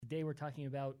today we're talking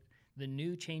about the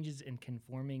new changes in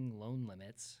conforming loan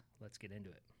limits. Let's get into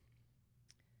it.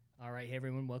 All right, hey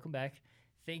everyone, welcome back.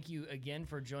 Thank you again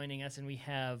for joining us, and we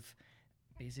have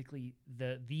basically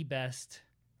the best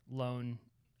loan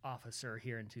officer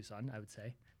here in Tucson, I would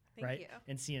say. Thank you.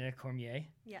 And Sienna Cormier.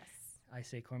 Yes. I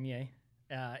say Cormier.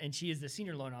 And she is the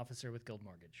senior loan officer with Guild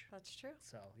Mortgage. That's true.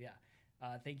 So, yeah.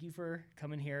 Thank you for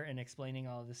coming here and explaining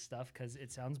all this stuff because it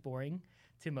sounds boring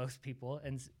to most people.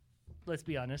 And let's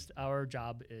be honest, our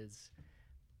job is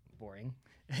boring.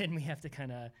 And we have to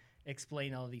kind of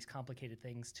explain all of these complicated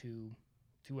things to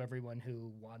everyone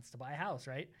who wants to buy a house,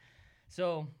 right?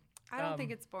 So I don't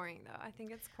think it's boring though. I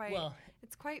think it's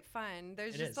quite fun.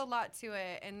 There's just a lot to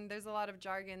it, and there's a lot of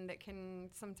jargon that can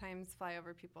sometimes fly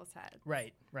over people's heads.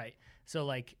 Right. So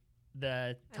like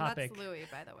the topic. And that's Louis,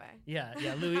 by the way. Yeah.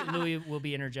 Louis will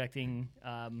be interjecting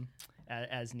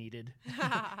as needed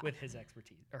with his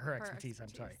expertise or her expertise. I'm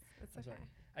sorry. It's I'm okay. sorry.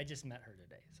 I just met her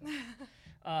today. So.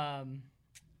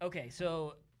 Okay,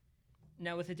 so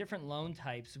now with the different loan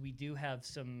types, we do have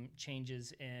some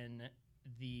changes in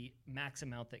the max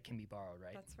amount that can be borrowed,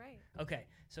 right? That's right. Okay,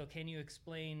 so can you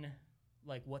explain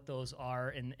like what those are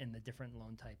in the different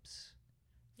loan types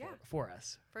for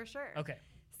us? For sure. Okay.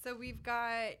 So we've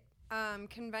got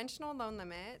conventional loan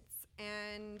limits,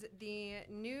 and the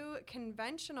new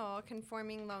conventional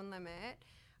conforming loan limit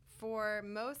for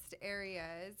most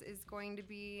areas is going to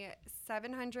be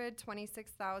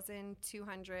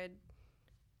 $726,200,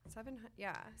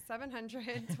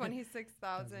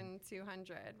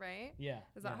 right? Yeah.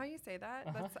 Is that how you say that?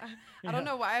 Uh-huh. That's I don't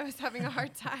know why I was having a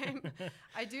hard time.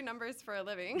 I do numbers for a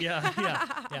living.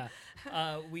 Yeah.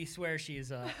 We swear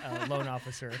she's a loan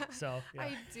officer, so yeah.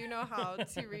 I do know how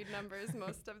to read numbers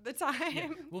most of the time. Yeah.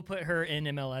 We'll put her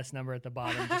MLS number at the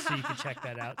bottom just so you can check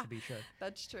that out to be sure.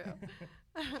 That's true.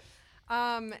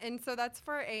 And so that's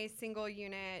for a single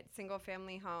unit, single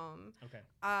family home. Okay.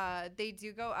 They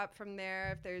do go up from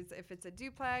there. If it's a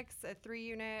duplex, a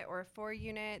 3-unit, or a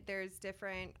 4-unit, there's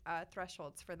different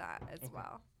thresholds for that as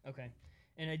well. Okay.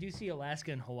 And I do see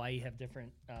Alaska and Hawaii have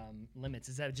different limits.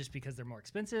 Is that just because they're more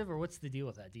expensive, or what's the deal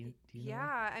with that? Do you know?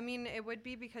 Yeah, I mean, it would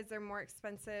be because they're more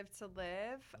expensive to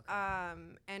live. Okay.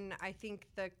 And I think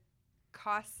the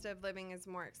cost of living is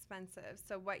more expensive.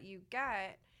 So what you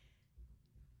get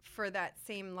for that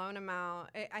same loan amount,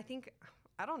 I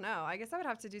don't know. I guess I would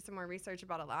have to do some more research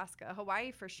about Alaska. Hawaii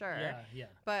for sure. Yeah.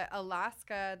 But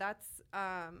Alaska, that's,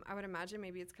 I would imagine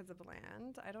maybe it's because of the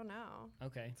land. I don't know.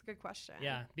 Okay. It's a good question.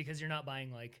 Yeah, because you're not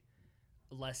buying like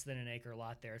less than an acre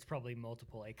lot there. It's probably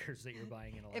multiple acres that you're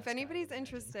buying in Alaska. If anybody's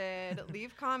interested,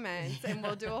 leave comments and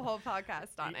we'll do a whole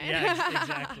podcast on it.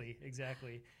 Yeah,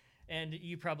 exactly. And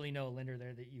you probably know a lender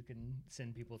there that you can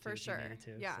send people to. For sure. If you needed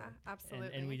to, yeah, so.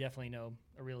 absolutely. And we definitely know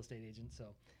a real estate agent.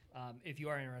 So if you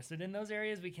are interested in those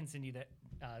areas, we can send you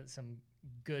some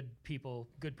good people,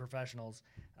 good professionals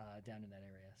down in that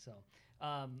area. So,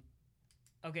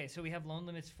 okay, so we have loan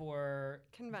limits for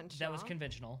conventional. That was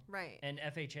conventional. Right. And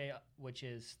FHA, which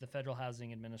is the Federal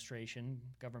Housing Administration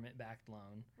government-backed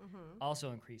loan,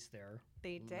 also increased their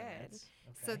limits. did. Okay.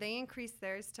 So they increased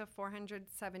theirs to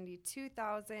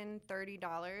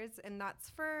 $472,030, and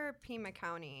that's for Pima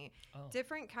County. Oh.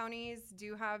 Different counties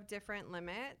do have different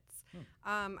limits.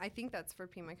 I think that's for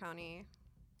Pima County.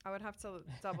 I would have to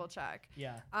double check.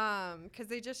 Yeah. Because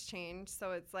they just changed.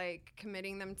 So it's like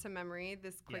committing them to memory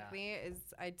this quickly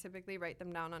is I typically write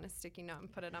them down on a sticky note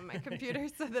and put it on my computer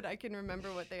so that I can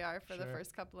remember what they are for the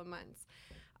first couple of months.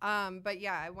 But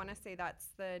yeah, I want to say that's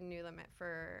the new limit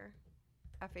for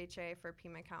FHA for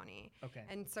Pima County. Okay.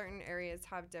 And certain areas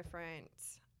have different,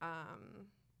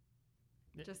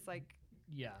 just like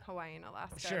Hawaii and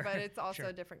Alaska, but it's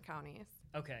also different counties.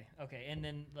 Okay. And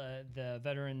then the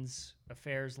Veterans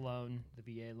Affairs loan, the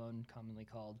VA loan commonly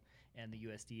called, and the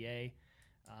USDA,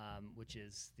 which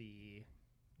is the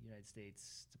United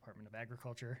States Department of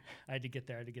Agriculture. I had to get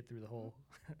there. I had to get through the whole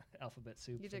alphabet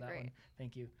soup. You for did that great. One.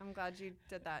 Thank you. I'm glad you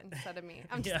did that instead of me.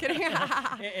 I'm just kidding.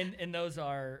 and those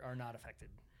are not affected.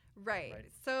 Right.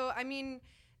 So, I mean,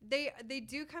 they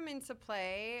do come into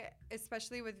play,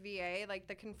 especially with VA. Like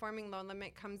the conforming loan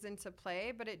limit comes into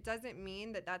play, but it doesn't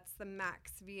mean that that's the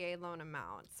max VA loan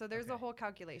amount. So there's a whole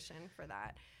calculation for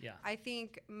that. Yeah. I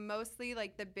think mostly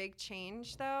like the big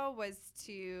change though was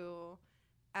to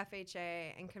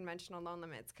FHA and conventional loan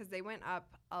limits because they went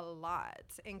up a lot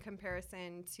in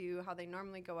comparison to how they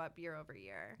normally go up year over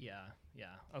year. Yeah.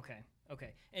 Okay.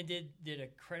 And did a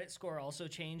credit score also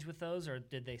change with those, or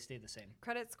did they stay the same?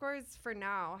 Credit scores for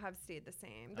now have stayed the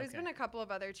same. There's been a couple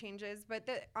of other changes, but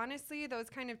honestly, those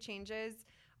kind of changes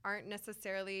aren't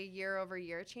necessarily year over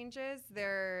year changes.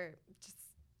 They're just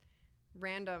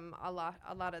random a lot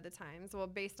of the times. Well,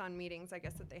 based on meetings, I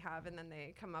guess, that they have, and then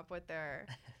they come up with their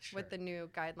Sure. with the new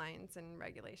guidelines and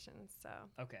regulations. So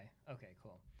Okay,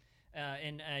 cool.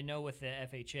 And I know with the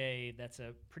FHA, that's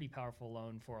a pretty powerful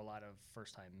loan for a lot of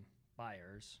first-time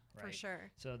buyers, right? for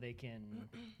sure. So they can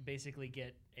basically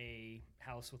get a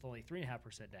house with only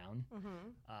 3.5% down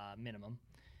minimum,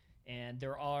 and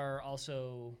there are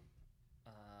also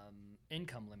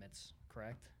income limits,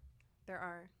 correct? There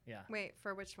are. Yeah. Wait,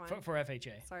 for which one? For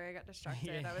FHA. Sorry, I got distracted.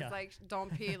 Yeah, I was yeah. like, don't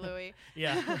pee, Louie.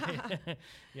 Yeah.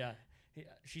 Yeah.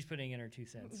 She's putting in her 2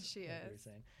 cents. She like we were is.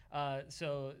 saying.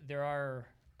 So there are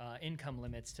income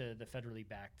limits to the federally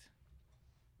backed.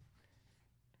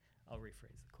 I'll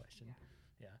rephrase the question.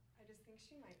 Yeah. I just think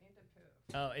she might need to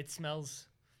poop. Oh, it smells.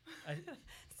 It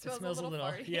Smells smells a little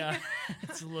farty. Yeah,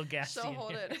 it's a little gassy. She'll in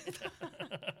hold here.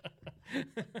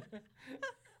 it.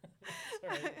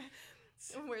 Sorry.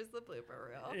 Where's the blooper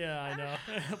reel? Yeah, I know.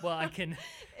 Well, I can.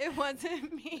 It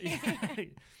wasn't me.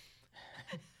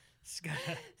 It's got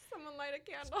Someone light a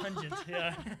candle. pungent.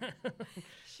 Yeah.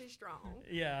 She's strong.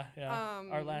 Yeah.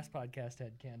 Our last podcast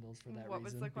had candles for that What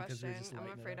was reason. the because we were question? just I'm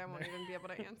lighting it afraid up. I won't even be able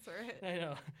to answer it. I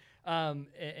know.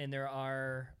 And there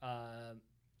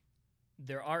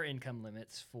are income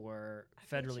limits for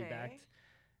federally FHA? backed.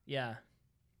 Yeah.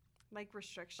 Like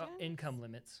restrictions? Income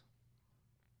limits.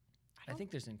 I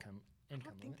think there's income I don't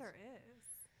think limits. there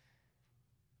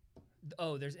is.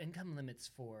 Oh, there's income limits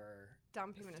for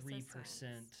Down payment 3%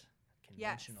 assistance.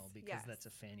 conventional because yes. that's a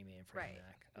Fannie Mae and Freddie Right,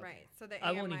 Mac. Okay. right. So the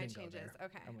I won't AMI even go changes. there.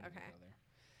 Okay, I won't even okay. go there.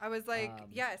 I was like, Um,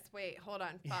 yes, wait, hold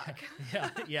on, fuck.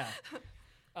 Yeah.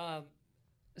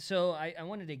 So I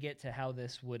wanted to get to how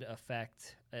this would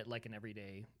affect like an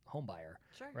everyday home buyer,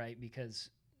 Sure. right? Because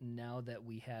now that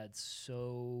we had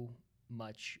so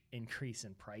much increase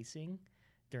in pricing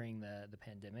during the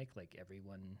pandemic, like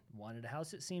everyone wanted a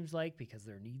house, it seems like, because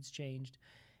their needs changed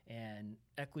and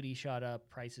equity shot up,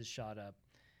 prices shot up.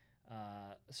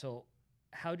 So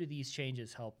how do these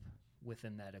changes help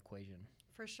within that equation?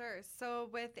 For sure. So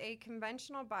with a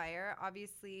conventional buyer,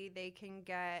 obviously they can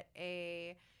get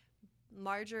a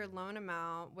larger loan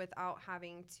amount without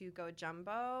having to go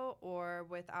jumbo or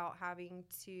without having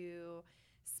to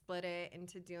split it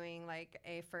into doing like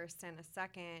a first and a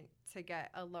second to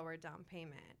get a lower down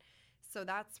payment. So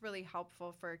that's really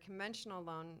helpful for conventional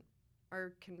loan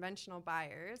or conventional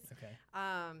buyers. Okay.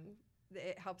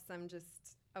 It helps them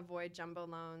just avoid jumbo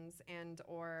loans and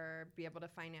or be able to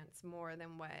finance more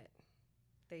than what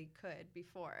they could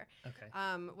before. Okay.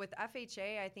 With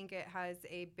FHA, I think it has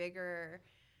a bigger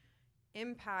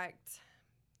impact,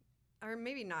 or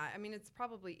maybe not. I mean, it's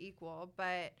probably equal,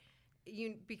 but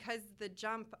because the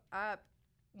jump up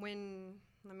when,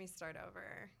 let me start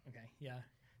over. Okay. Yeah.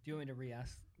 Do you want me to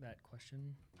re-ask that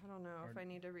question? I don't know if Or I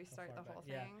need to restart the far whole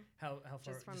back? Yeah. thing. How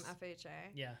far? Just from FHA.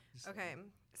 Yeah. just- Okay,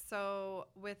 so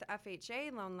with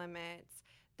FHA loan limits,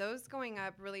 those going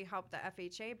up really help the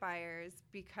FHA buyers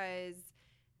because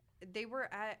they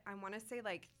were at, I want to say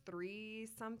like 3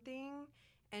 something.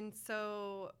 And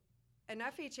so an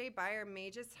FHA buyer may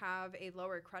just have a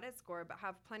lower credit score but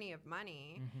have plenty of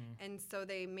money. Mhm. And so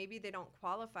they don't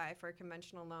qualify for a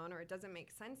conventional loan, or it doesn't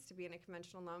make sense to be in a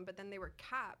conventional loan, but then they were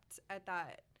capped at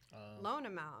that loan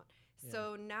amount.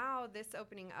 So now this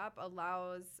opening up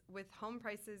allows, with home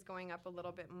prices going up a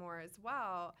little bit more as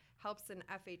well, helps an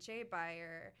FHA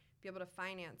buyer be able to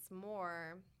finance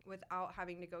more without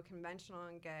having to go conventional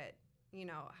and get,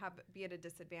 be at a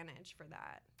disadvantage for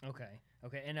that.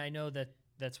 Okay. And I know that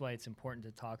that's why it's important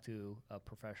to talk to a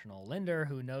professional lender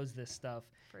who knows this stuff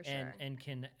For sure. and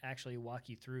can actually walk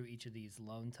you through each of these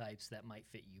loan types that might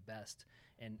fit you best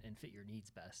and fit your needs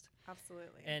best.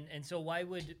 Absolutely. And so why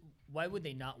would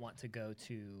they not want to go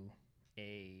to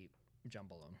a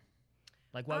jumbo loan?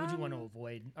 Like why would you want to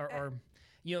avoid or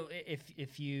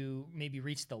if you maybe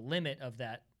reach the limit of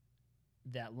that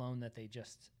loan that they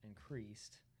just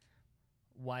increased,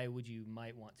 why would you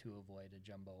might want to avoid a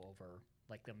jumbo over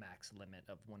like the max limit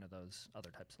of one of those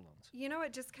other types of loans?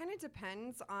 It just kind of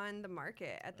depends on the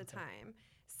market at the time.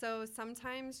 So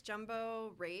sometimes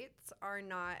jumbo rates are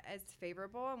not as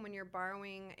favorable, and when you're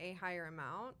borrowing a higher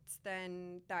amount,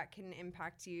 then that can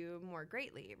impact you more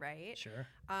greatly, right? Sure.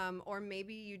 Or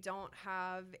maybe you don't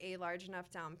have a large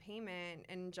enough down payment,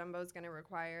 and jumbo is going to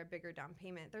require a bigger down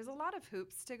payment. There's a lot of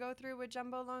hoops to go through with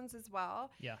jumbo loans as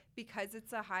well. Yeah. Because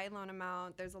it's a high loan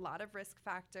amount, there's a lot of risk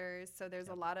factors, so there's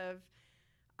a lot of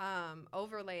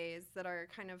overlays that are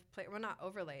kind of not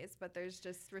overlays, but there's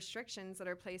just restrictions that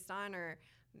are placed on or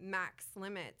max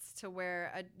limits to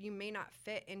where you may not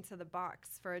fit into the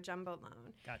box for a jumbo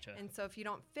loan. Gotcha. And so if you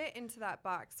don't fit into that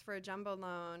box for a jumbo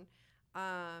loan,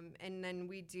 and then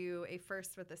we do a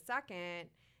first with a second,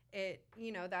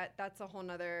 that's a whole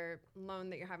nother loan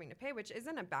that you're having to pay, which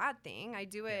isn't a bad thing. I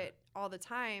do it all the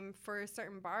time. For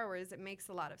certain borrowers, it makes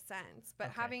a lot of sense.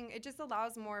 But it just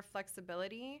allows more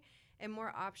flexibility and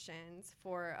more options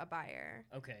for a buyer.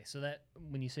 Okay, so that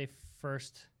when you say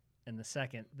first and the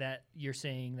second, that you're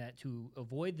saying that to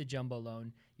avoid the jumbo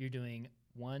loan, you're doing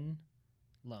one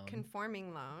loan.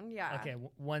 Conforming loan, yeah. Okay,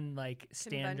 one like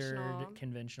standard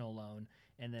conventional loan,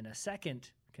 and then a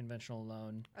second conventional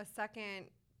loan. A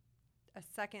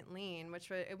second lien,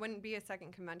 which it wouldn't be a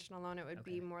second conventional loan. It would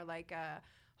be more like a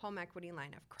home equity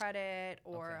line of credit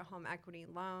or a home equity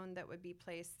loan that would be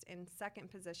placed in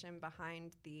second position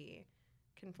behind the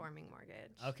conforming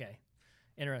mortgage. Okay,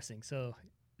 interesting. So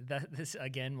this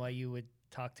again, why you would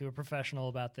talk to a professional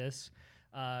about this,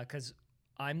 because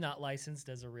I'm not licensed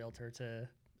as a realtor to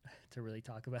really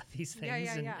talk about these things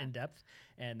in depth,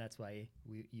 and that's why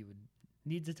you would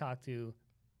need to talk to.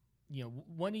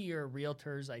 One of your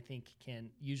realtors, I think,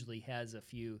 usually has a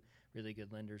few really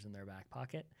good lenders in their back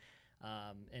pocket.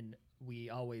 And we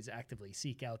always actively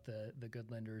seek out the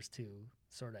good lenders to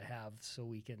sort of have, so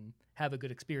we can have a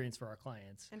good experience for our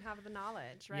clients. And have the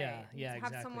knowledge, right? Yeah,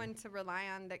 exactly. Have someone to rely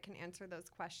on that can answer those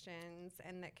questions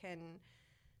and that can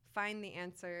find the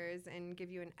answers and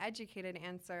give you an educated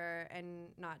answer and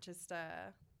not just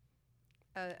a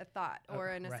thought or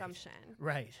an assumption.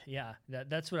 Right, yeah.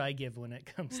 That's what I give when it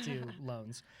comes to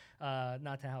loans.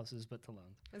 Not to houses, but to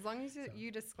loans. As long as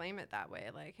you disclaim it that way,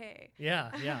 like, hey.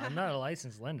 Yeah, I'm not a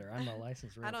licensed lender. I'm a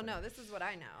licensed realtor. I don't know. This is what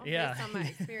I know based on my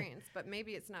experience, but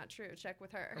maybe it's not true. Check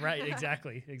with her. Right,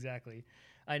 exactly.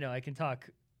 I know I can talk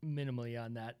minimally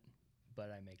on that, but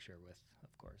I make sure with,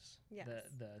 of course,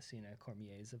 the Sienna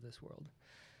Cormiers of this world.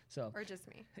 So, or just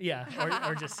me. Yeah,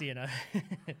 or just Sienna.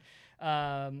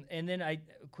 And then I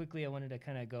wanted to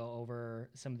kind of go over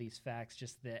some of these facts.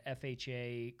 Just the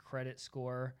FHA credit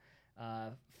score,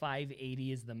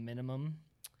 580 is the minimum,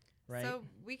 right? So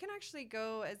we can actually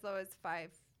go as low as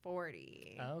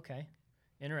 540. Oh, okay.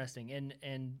 Interesting.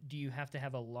 And do you have to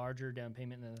have a larger down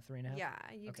payment than the 3.5? Yeah,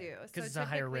 you do. Because it's a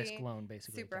higher risk loan,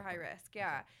 basically. Super high risk,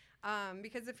 yeah. Okay.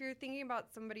 Because if you're thinking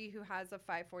about somebody who has a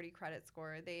 540 credit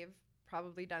score, they've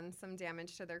probably done some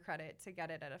damage to their credit to get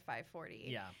it at a 540.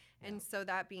 Yeah. And so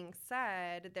that being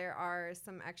said, there are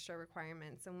some extra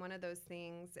requirements. And one of those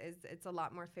things is it's a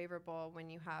lot more favorable when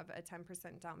you have a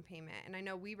 10% down payment. And I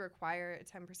know we require a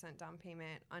 10% down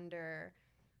payment under,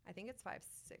 I think it's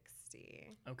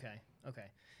 560. Okay.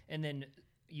 And then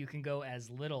you can go as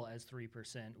little as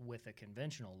 3% with a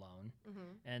conventional loan.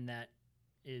 Mm-hmm. And that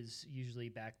is usually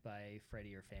backed by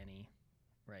Freddie or Fannie,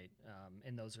 right?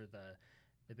 And those are the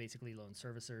basically loan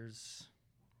servicers.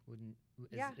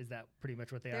 Is that pretty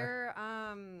much what they are?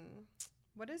 They're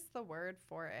what is the word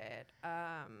for it?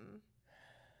 I'm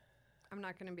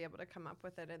not going to be able to come up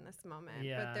with it in this moment.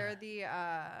 Yeah. But they're the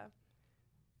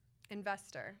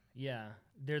investor. Yeah,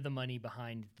 they're the money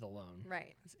behind the loan.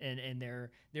 Right. And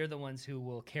they're the ones who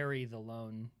will carry the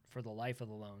loan for the life of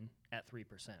the loan at 3%,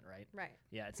 right? Right.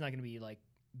 Yeah, it's not going to be like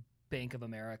Bank of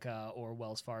America or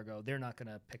Wells Fargo. They're not going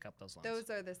to pick up those loans. Those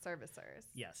are the servicers.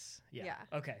 Yes. Yeah.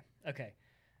 Okay.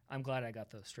 I'm glad I got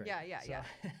those straight. Yeah.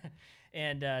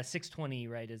 And 620,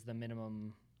 right, is the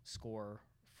minimum score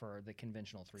for the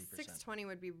conventional 3%. 620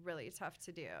 would be really tough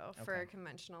to do for a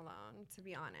conventional loan, to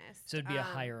be honest. So it'd be a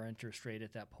higher interest rate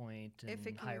at that point,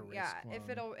 and higher risk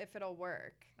loan. if it'll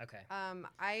work. Okay.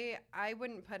 I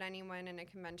wouldn't put anyone in a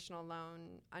conventional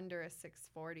loan under a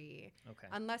 640. Okay.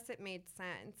 Unless it made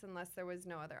sense, unless there was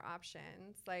no other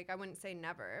options. Like, I wouldn't say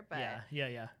never, but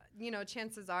yeah.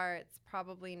 Chances are it's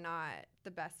probably not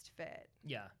the best fit.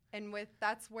 Yeah. And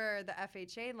that's where the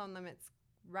FHA loan limits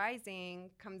rising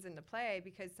comes into play,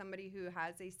 because somebody who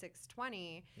has a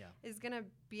 620 is going to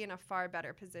be in a far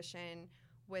better position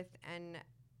with an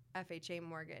FHA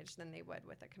mortgage than they would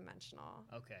with a conventional.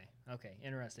 Okay,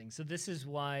 interesting. So this is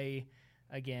why,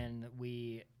 again,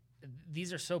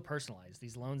 these are so personalized.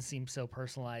 These loans seem so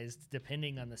personalized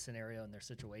depending on the scenario and their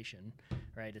situation,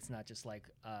 right? It's not just like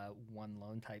one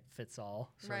loan type fits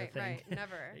all sort of thing. Right,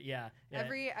 never. Yeah.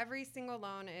 Every single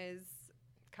loan is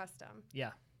custom.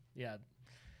 Yeah.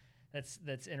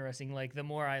 That's interesting. Like, the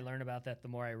more I learn about that, the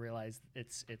more I realize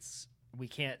we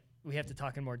have to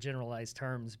talk in more generalized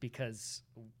terms, because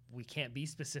we can't be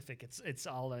specific. It's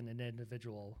all on an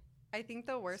individual. I think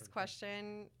the worst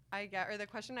question I get, or the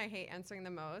question I hate answering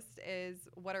the most, is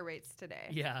what are rates today?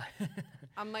 Yeah.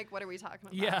 I'm like, what are we talking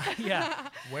about? Yeah.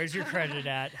 Where's your credit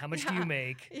at? How much do you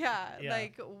make? Yeah.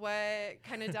 Like, what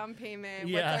kind of down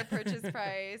payment? What's our purchase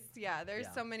price? Yeah. There's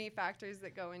so many factors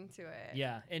that go into it.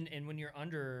 Yeah. And when you're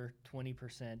under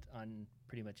 20% on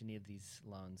pretty much any of these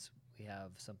loans, we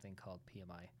have something called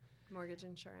PMI, Mortgage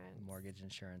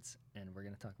insurance. and we're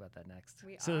going to talk about that next.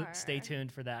 We So are. stay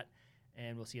tuned for that,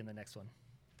 and we'll see you in the next one.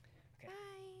 Okay.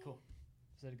 Bye. Cool.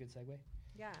 Is that a good segue?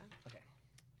 Yeah. Okay.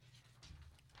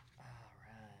 All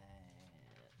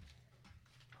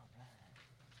right.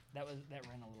 That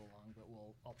ran a little long, but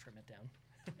I'll trim it down.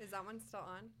 Is that one still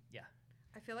on? Yeah.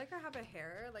 I feel like I have a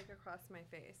hair like across my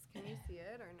face. Can you see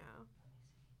it or no?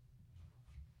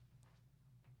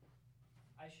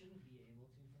 I shouldn't be able to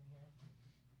from here.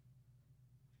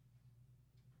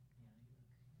 Yeah,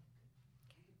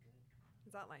 you look good.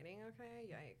 Is that lighting okay?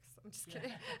 Yikes. I'm just Yeah.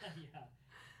 kidding. Yeah. Yeah,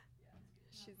 it's good.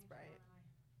 She's bright.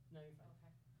 No, you're fine.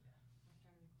 I'm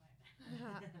trying to be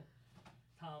quiet.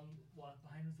 Tom walked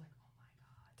behind and was like, oh my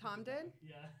God. Tom did?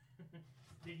 Yeah.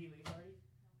 Did he leave already?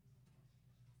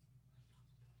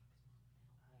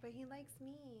 But he likes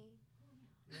me.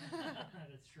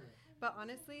 That's true. But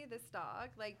honestly, this dog,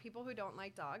 like people who don't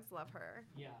like dogs love her.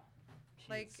 Yeah. She's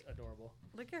Like- adorable.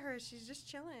 Look at her. She's just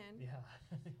chilling. Yeah.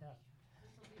 Yeah. This will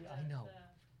be Yeah, I know.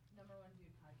 the number one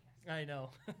viewed podcast. I know.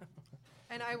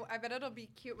 And I bet it'll be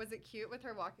cute. Was it cute with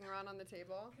her walking around on the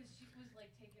table? Because she was like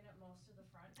taking up most of the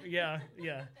front. Yeah,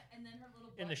 yeah. And then her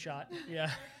little In the butt shot, was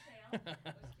yeah. It was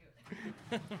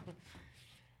cute.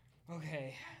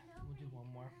 Okay. We'll do one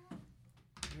more.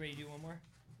 You ready to do one more?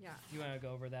 Yeah. You want to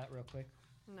go over that real quick?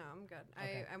 No, I'm good.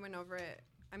 Okay. I went over it.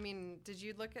 I mean, did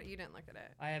you look at? You didn't look at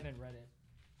it. I haven't read it.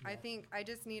 I yet. think I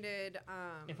just needed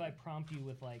If I prompt you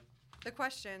with like, the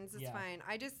questions. It's Yeah. fine.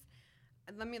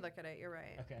 Let me look at it. You're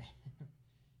right. okay.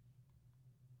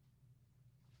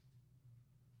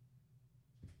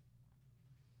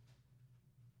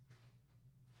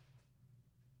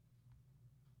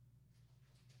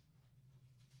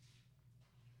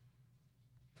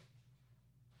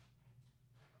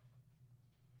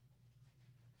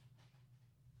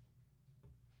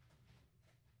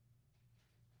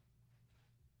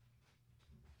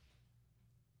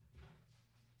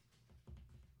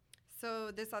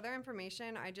 So this other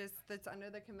information, that's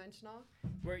under the conventional.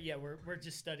 We're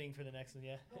just studying for the next one.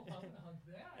 Yeah. Oh, how's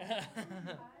that?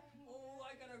 Oh,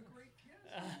 I got a great kiss.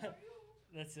 How are you?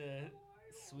 That's a How are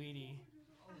you? sweetie.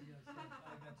 Oh, yes, I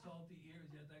got salty ears.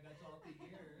 Yes, I got salty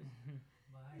ears.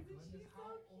 My Isn't she goodness, so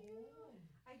how cute? old?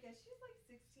 I guess she's like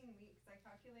 16 weeks. I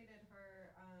calculated her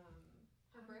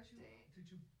How birthday. Did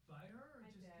you buy her or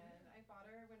I just get did. her? I bought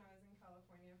her when I was in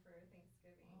California for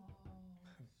Thanksgiving. Oh,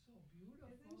 so beautiful.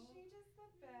 Isn't she just the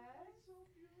best? So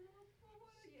beautiful.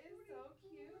 What a She is cutie so pie.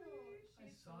 cute.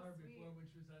 I She's saw so her sweet. before when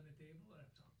she was on the table. And I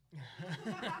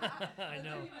thought, I That's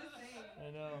know. what he was saying. I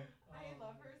know. I oh,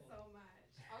 love her wonderful. so much.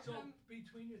 I'll So come.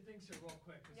 between your things here, real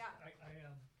quick. 'Cause Yeah. I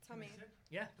Tell can I me. sit?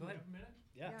 Yeah. Go Do we ahead. have a minute?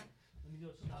 Yeah. Let me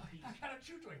go stop these. I got a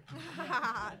chew toy.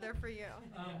 They're for you.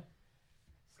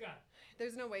 Scott.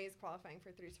 There's no way he's qualifying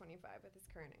for 325 with his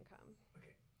current income.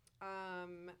 Okay.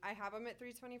 I have him at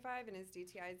 325 and his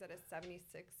DTI is at a 76%.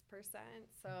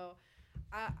 So,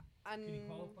 Can you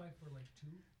qualify for like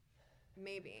two?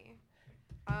 maybe.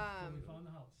 So we found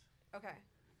the house. Okay.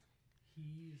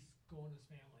 He's going to his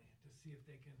family to see if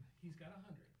they can. He's got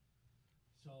 100,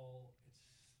 so it's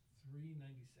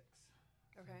 396.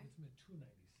 Okay. So it's him at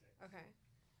 296. Okay.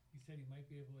 He said he might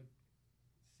be able to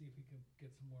see if he can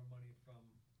get some more money from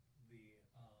the.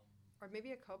 Or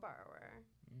maybe a co-borrower,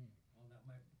 Well, that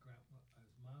might his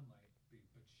mom might be,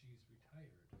 but she's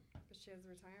retired. but she has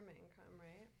retirement income,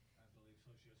 right? I believe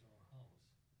so. She has her own house,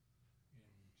 and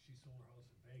she sold her house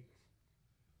in Vegas,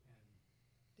 and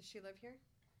Does she live here?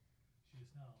 she is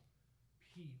now.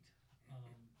 Pete,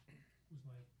 who's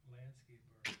my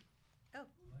landscaper. Oh.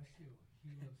 Bless you. He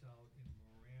lives out in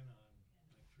Moran on like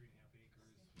 3.5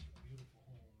 acres, with a beautiful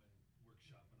home and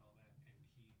workshop and all that.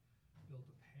 And he built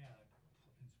a pad,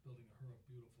 and is building her a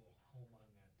beautiful home on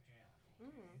that pad.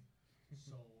 Okay?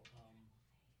 So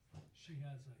she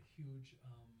has a huge,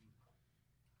 or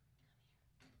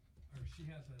she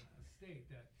has an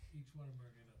estate that each one of them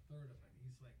are getting a third of it.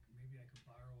 He's like, maybe I could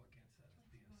borrow against the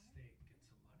estate, get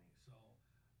some money. So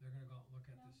they're gonna go out and look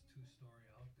at this 2-story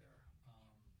out there.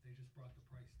 They just brought the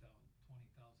price down $20,000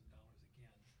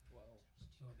 again. Whoa.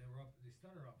 So they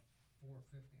started off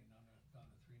 450 and now they're down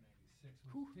to 396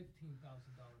 Whew. with $15,000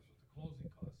 worth of closing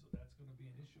costs. So that's gonna be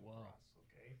an issue for Wow. us,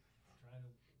 okay? Trying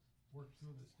to work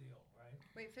through this deal, right?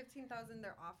 Wait, 15,000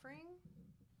 they're offering?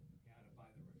 Yeah, to buy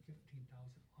the 15,000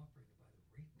 offering to buy the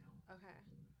rate down. Okay.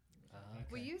 Okay.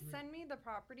 Will you send me the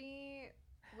property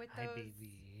with Hi, those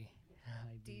baby.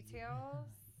 Hi, baby.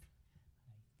 details?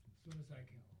 As soon as I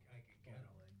can get them.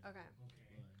 Okay. Okay.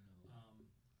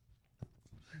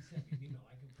 She sent me an email.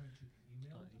 I can print you the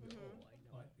email, Mhm.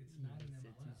 but it's not an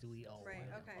MLS. We all Right,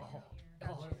 want it. okay. Oh.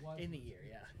 Gotcha. What it was in the was ear,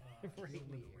 yeah. it's, Right in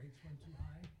when the the ear. rates went too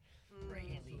high, Right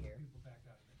in so the the ear. people backed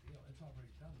out of the deal. It's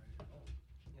already done, ready to go.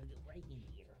 Right in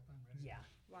the ear. Done, ready to Yeah.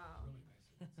 go. Wow. Really nice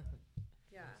inside.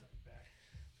 Yeah. It's a back,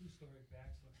 two-story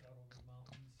back, so it's out over the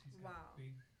mountains. He's got Wow. a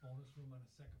big bonus room on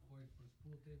the second floor to put his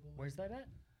pool table in. Where's that at?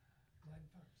 Glen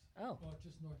Farms. Oh, Well,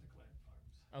 just north of Glen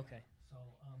Farms. okay. So,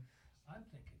 I'm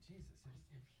thinking, Jesus,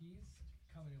 if he's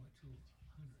coming in with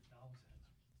 200,000,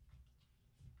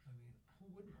 I mean, who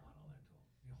wouldn't want all that to him?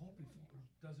 You hope he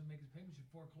doesn't make his payments, you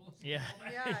foreclose. and Yeah. all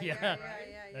that. Yeah, Yeah. yeah, yeah, Right?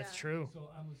 yeah, That's yeah. true. So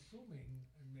I'm assuming,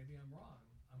 and maybe I'm wrong,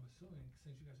 I'm assuming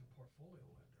since you guys are portfolio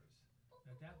lenders,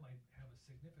 that might have a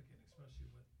significant,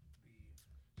 especially with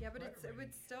the, Yeah, but credit it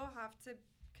would rating still is- have to,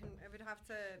 it would have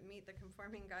to meet the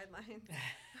conforming guidelines.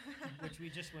 Which we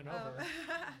just went Um, over.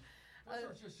 those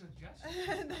are just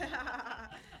suggestions.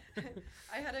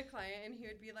 I had a client and he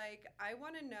would be like, I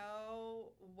want to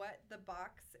know what the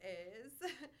box is.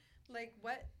 Like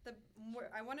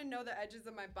I want to know the edges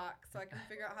of my box so I can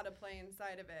figure out how to play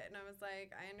inside of it. And I was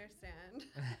like, I understand.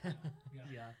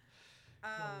 Yeah.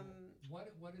 So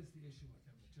what is the issue with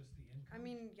him? Just the income? I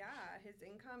mean, yeah, his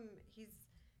income, he's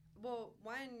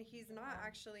not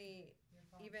actually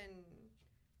even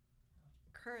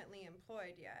currently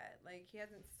employed yet. Like, he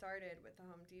hasn't started with the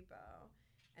Home Depot.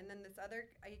 And then this other,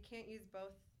 I can't use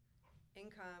both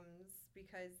incomes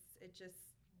because it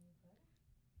just,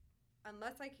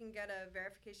 unless I can get a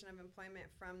verification of employment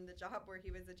from the job where he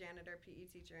was a janitor, PE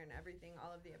teacher, and everything,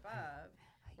 all of the above,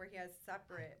 where he has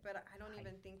separate, but I don't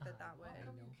even think that How would.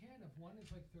 come you can if one is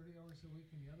like 30 hours a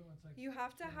week and the other one's like? You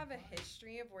have to have a 25?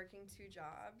 history of working 2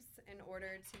 jobs in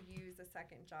order to use a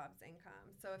second job's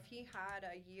income. So if he had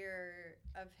a year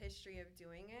of history of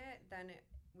doing it, then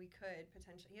we could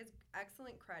potentially. He has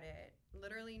excellent credit,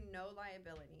 literally no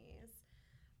liabilities.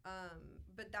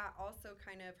 But that also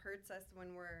kind of hurts us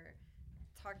when we're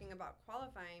talking about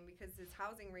qualifying because his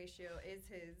housing ratio is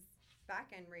his back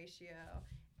end ratio,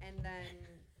 and then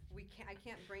I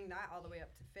can't bring that all the way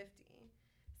up to 50.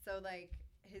 So like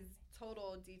his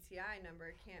total DTI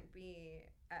number can't be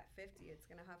at 50. It's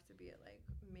gonna have to be at like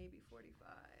maybe 45.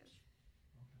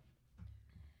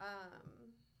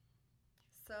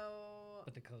 So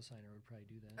But the cosigner would probably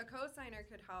do a that. cosigner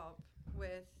could help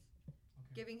with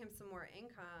Okay. giving him some more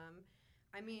income.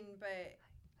 I mean, but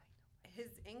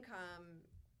his income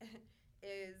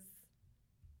is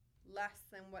less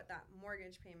than what that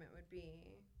mortgage payment would be.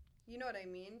 You know what I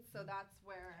mean? So that's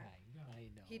where I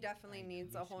know. he definitely I know.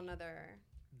 needs a whole Easy. nother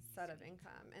set of Easy.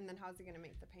 income. And then how's he going to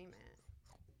make the payment?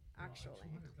 Well, Actually.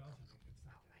 200,000, it's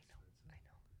not that I know. expensive. I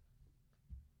know.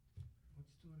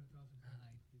 What's 200,000?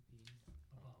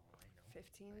 About.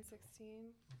 15,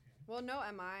 16? Okay. Well, no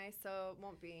MI, so it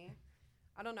won't be.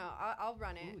 I don't know. I'll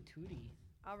run it. Ooh, Tootie.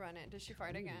 I'll run it. Does she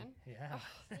fart Tootie. again? Yeah.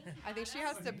 I think she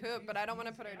has to poop, but I don't want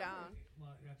to put her down. Well,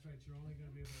 that's right. You're only going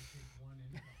to be able to take one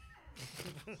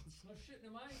income. No shit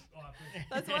in my office.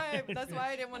 That's why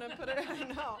I didn't want to put her.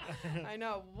 I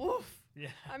know. Woof. Yeah.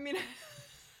 I mean.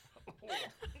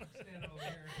 Stand over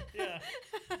here.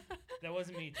 Yeah. That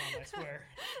wasn't me, Tom, I swear.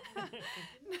 Like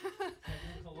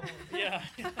your cologne. Yeah.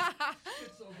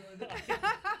 It's so good.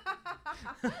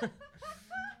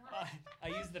 I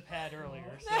used the pad earlier,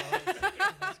 so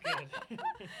that's good. Holy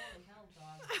hell,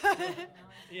 dog.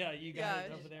 Yeah, you got Yeah,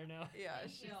 it over there now? Yeah,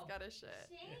 she's got a shit.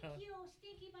 Thank Yeah. you,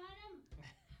 Stinky Bottom.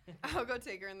 I'll go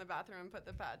take her in the bathroom and put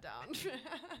the pad down.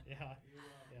 Yeah. You,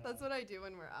 Yeah. That's what I do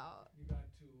when we're out. you got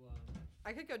to.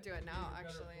 I could go do it now,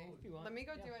 Get better actually. food. If you want. Let me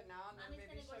go Yeah. do it now, and then Mommy's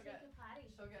maybe gonna go she'll take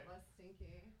a potty. get less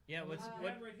stinky. Yeah, Well, what's there's a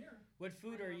what pad right here. what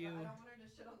food are you I don't want her to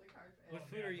shit on the carpet. What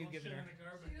food are you Don't giving shit her? in the She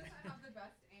garbage. doesn't have the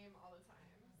best aim all the time,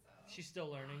 so. She's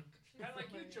still learning. She's Kinda like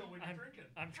you, still Joe, when I'm- you're drinking.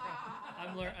 I'm trying.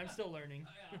 I'm still learning.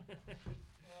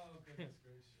 Oh, goodness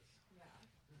gracious. Yeah.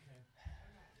 Okay.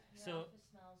 Your So- office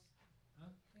smells.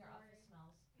 Huh? Your office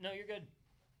smells. No, you're good.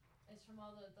 It's from all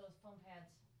those foam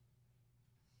pads.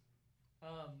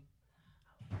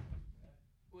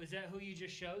 Was that who you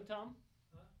just showed, Tom?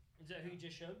 Huh? Is that who you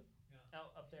just showed? Yeah. Out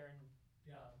up there in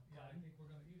Yeah, yeah, I Cotton? think we're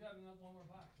gonna, you got another one more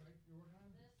box, right? You're working on?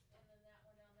 This and then that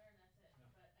one down there, and that's it.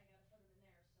 Yeah. But I gotta put them in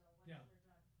there, so once Yeah. they're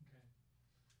done. Okay.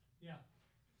 Yeah,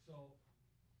 so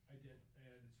I did, and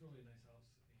it's really a nice house,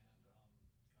 and,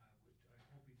 I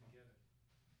hope you can get it.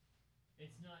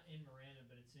 It's not in Marana,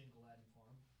 but it's in Gladden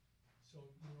Farm. So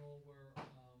you know where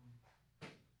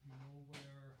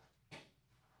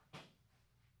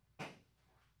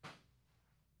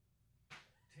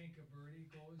Tinka Verde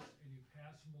goes, and you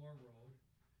pass Moore Road,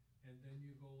 and then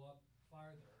you go up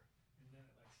farther, and then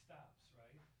it like stops,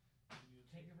 right? And you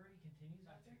take- Tinker Verde continues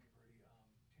Not out there? Tinka Verde,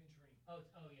 Tangerine. Oh,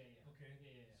 yeah, yeah. Okay,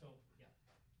 Yeah, yeah, yeah. so.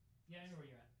 Yeah, I know where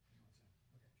you're at. You know what I'm saying?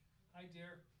 Okay. Hi,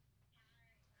 dear.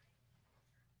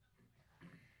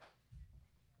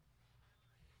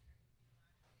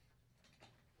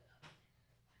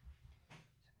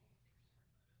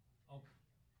 Okay.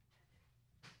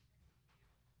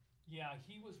 Yeah,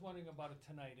 he was wondering about it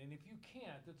tonight, and if you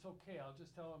can't, it's okay, I'll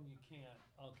just tell him you can't,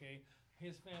 okay?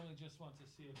 His family just wants to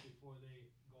see it before they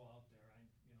go out there,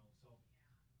 so.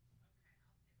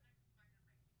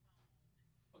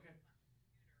 Okay.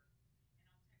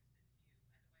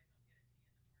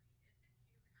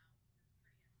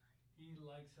 He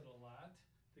likes it a lot.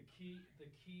 The key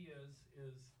is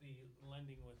the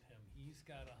lending with him. He's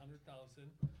got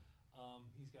 100,000.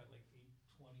 He's got like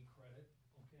 820 credit,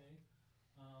 okay?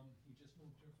 He just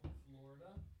moved here from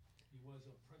Florida. He was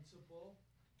a principal,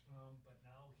 but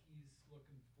now he's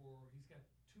he's got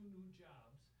 2 new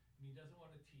jobs, and he doesn't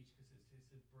want to teach because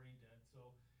his brain dead.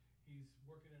 So he's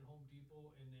working at Home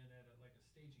Depot and then at like a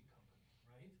staging company,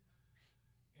 right?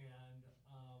 And,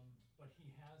 but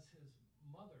he has his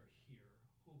mother here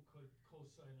who could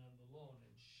co-sign on the loan,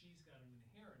 and she's got an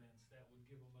inheritance that would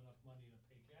give him enough money to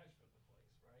pay cash for the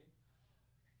place, right?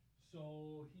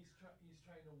 So he's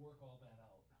trying to work all that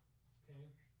out, okay?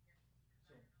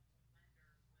 So,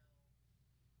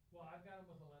 well, I've got him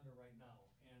with a lender right now,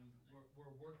 and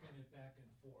we're working it back and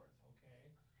forth,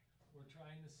 okay? We're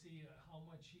trying to see how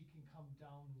much he can come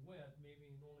down with, maybe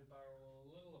he can only borrow a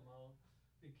little amount.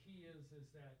 The key is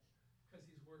that, cause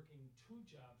he's working 2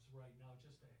 jobs right now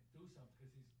just to do something,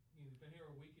 cause he's been here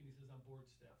a week and he says I'm bored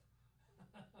stiff.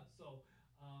 So,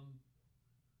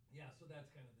 yeah, so that's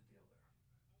kind of the deal there.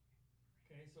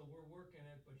 Okay, so we're working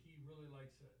it, but he really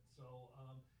likes it, so,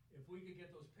 if we could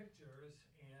get those pictures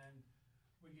and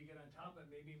we could get on top of it,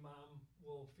 maybe mom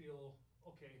will feel,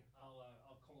 okay,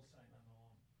 I'll co-sign on the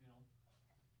loan, yeah.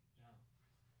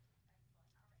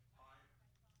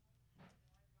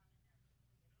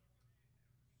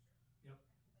 Yep.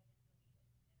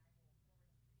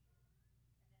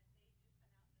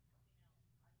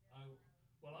 I,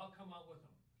 well, I'll come out with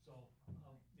them, so,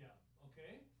 yeah,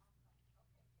 okay?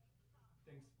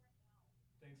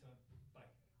 Thanks, hon, bye.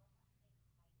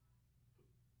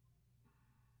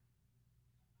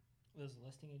 Was the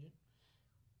listing agent?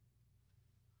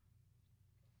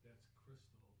 That's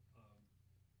Crystal,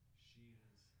 she is,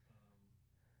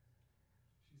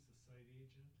 she's the site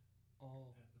agent Oh,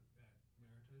 at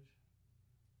Meritage.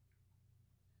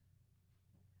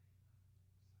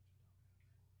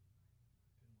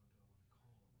 Such a dumbass. Didn't want to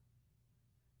call him.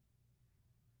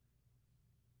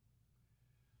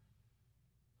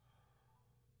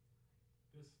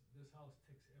 This house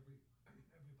ticks every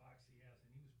box he has,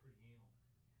 and he was pretty anal.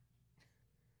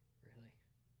 really?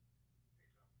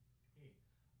 Hey,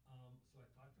 so I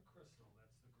talked to Crystal,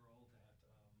 that's the girl that,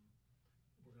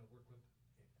 we're gonna work with,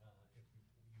 if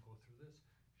you go through this.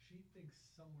 She thinks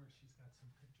somewhere she's got some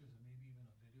pictures and maybe even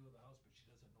a video of the house, but she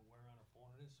doesn't know where on her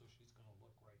phone it is, so she's gonna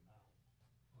look right now,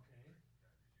 okay?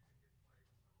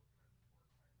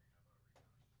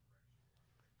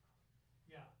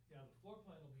 Yeah, the floor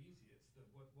plan will be easy, it's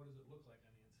what does it look like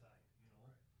on the inside,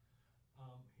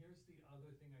 Here's the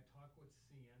other thing, I talked with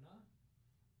Sienna.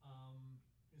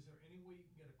 Is there any way you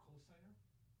can get a cosigner?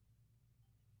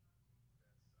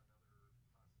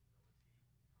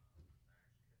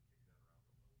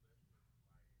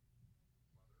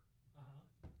 Uh-huh,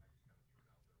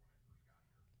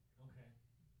 okay.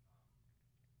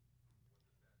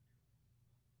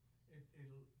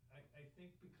 I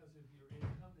think because of your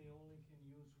income, they only can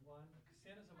use one.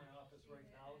 Cassandra's in my office right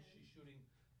now, she's shooting,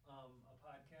 a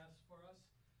podcast for us.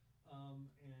 And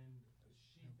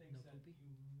she No- thinks no that poopy?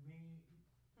 you may, she's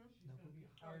No gonna be poopy?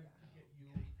 hard yeah. to get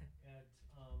you at,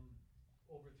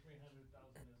 over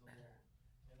 300,000 as a loan.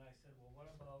 And I said, well, what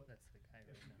about That's the guy if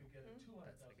right you now. could get a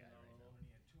That's the guy $200,000 right loan now. and he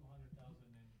had 200,000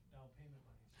 in down payment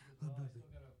money? She goes, Hi, well, I baby.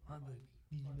 still gotta Hi, find baby.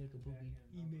 Did you front make a and booby? back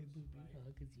end You made a numbers, booby, right?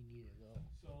 huh? Cause you need to go.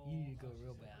 So, You need to go she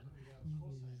real said, bad. "Look, we got a You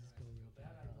cosigner." need to I go said, real "Well,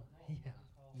 that bad, I don't huh? know. I'm Yeah, gonna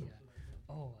call her yeah. so that I can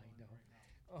Oh, call I her know. right now."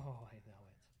 Oh, I know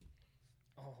it.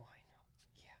 Oh, I know.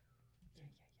 Yeah. Yeah.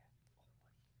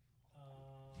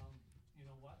 You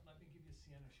know what? Let me give you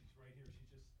Sienna. She's right here. She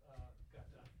just got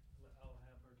done. I'll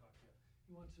have her talk to you.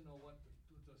 He wants to know what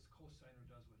this cosigner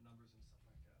does with numbers and stuff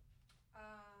like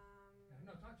that.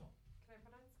 No, talk to him. Can I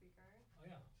put on speaker? Oh,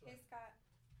 yeah. Hey, Sure. Scott.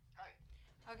 Hi.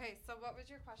 Okay, so what was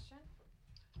your question?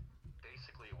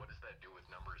 Basically, what does that do with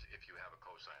numbers if you have a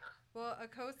cosigner? Well, a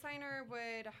cosigner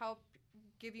would help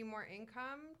give you more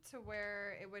income to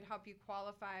where it would help you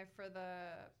qualify for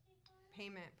the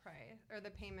payment price or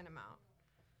the payment amount.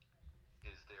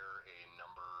 Is there a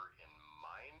number in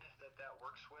mind that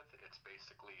works with? It's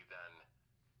basically then,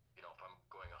 if I'm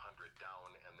going 100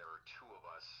 down and there are 2 two of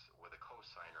us with a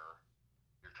cosigner,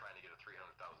 you're trying to get a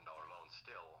 $300,000 loan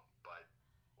still, but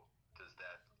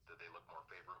do they look more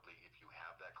favorably if you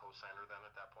have that cosigner then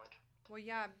at that point? Well,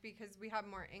 yeah, because we have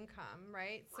more income,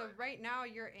 right? So Right. right now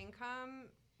your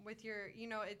income with your,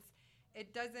 it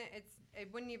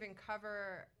wouldn't even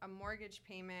cover a mortgage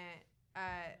payment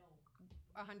at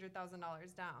 $100,000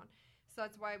 down. So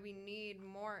that's why we need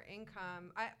more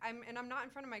income. I'm not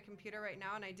in front of my computer right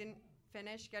now, and I didn't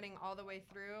finish getting all the way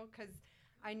through because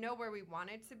I know where we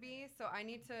wanted to be. So I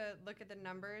need to look at the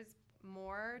numbers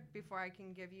more before I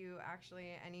can give you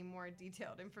actually any more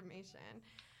detailed information.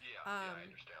 Yeah, I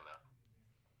understand that.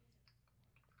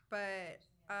 But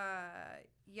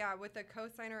yeah, with a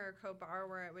cosigner or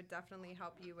co-borrower, it would definitely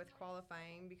help you with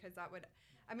qualifying because that would,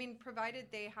 provided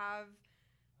they have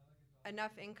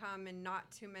enough income and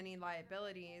not too many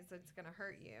liabilities, it's going to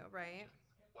hurt you, right?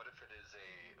 What if it is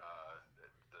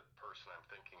the person I'm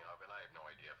thinking of, and I have no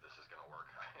idea if this is going to work,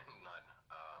 none,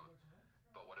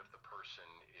 but what if the person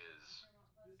is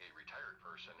a retired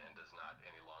person and does not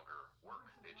any longer work?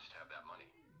 They just have that money.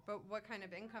 But what kind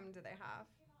of income do they have?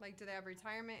 Like, do they have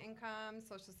retirement income,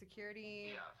 Social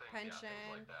Security, pension?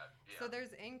 Things like that. Yeah. So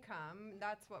there's income.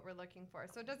 That's what we're looking for.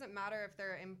 So it doesn't matter if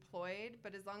they're employed,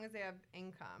 but as long as they have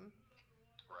income.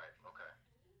 Right, okay.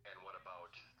 And what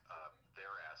about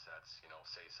their assets?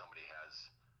 Say somebody has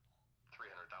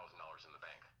 $300,000 in the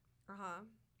bank, Uh-huh.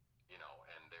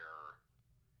 and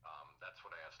that's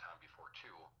what I asked Tom before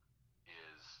too,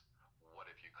 is what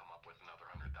if you come up with another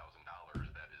 $100,000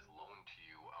 that is loaned to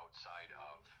you outside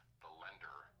of the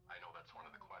lender? I know that's one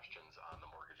of the questions on the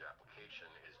mortgage application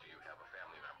is, do you have a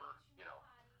family member,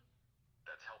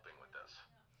 that's helping with this?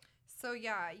 So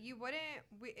yeah,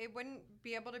 it wouldn't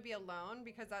be able to be a loan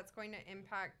because that's going to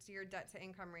impact your debt to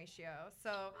income ratio.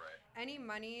 So Right. any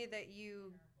money that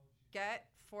you get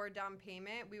for down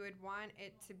payment, we would want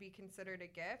it to be considered a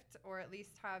gift or at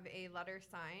least have a letter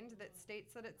signed that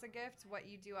states that it's a gift. What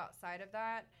you do outside of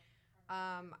that,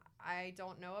 I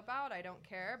don't know about, I don't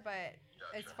care, but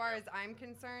as Gotcha, far yeah. as I'm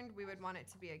concerned, we would want it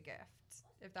to be a gift,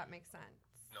 if that makes sense.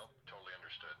 Nope, totally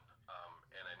understood.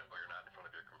 And I know you're not in front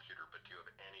of your computer, but do you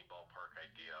have any ballpark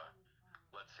idea?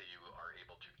 Let's say you are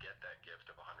able to get that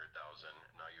gift of $100,000.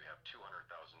 Now you have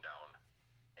 $200,000 down.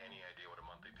 Any idea what a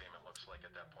monthly payment looks like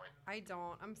at that point? I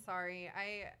don't. I'm sorry.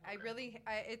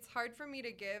 It's hard for me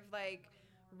to give like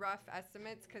rough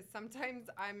estimates because sometimes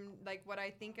I'm like what I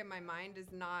think in my mind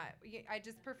is not. I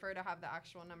just prefer to have the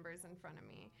actual numbers in front of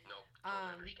me. Nope,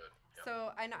 totally understood. Yep.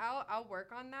 So, and I'll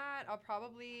work on that. I'll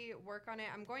probably work on it.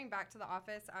 I'm going back to the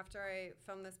office after I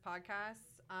film this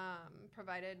podcast,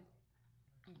 provided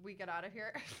we get out of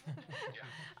here.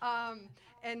 Yeah.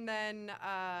 And then,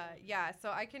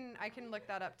 so I can look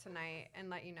that up tonight and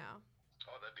let you know.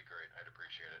 Oh, that'd be great. I'd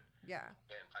appreciate it. Yeah.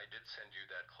 And I did send you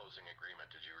that closing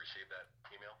agreement. Did you receive that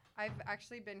email? I've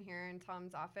actually been here in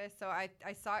Tom's office, so I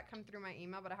saw it come through my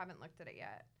email, but I haven't looked at it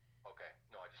yet. Okay.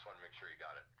 No, I just want to make sure you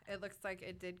got it. It looks like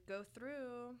it did go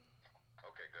through.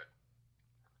 Okay, good.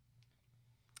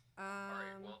 All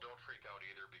right. Well, don't freak out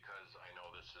either because I know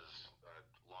this is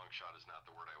long shot is not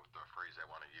the phrase I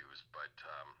want to use, but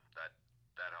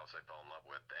that house I fell in love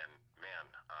with, and man,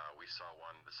 we saw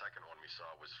one. The second one we saw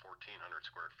was 1,400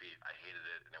 square feet. I hated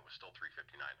it, and it was still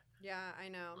 $359. Yeah, I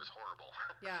know. It was horrible.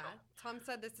 Yeah, Tom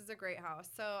said this is a great house,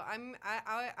 so I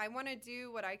want to do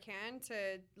what I can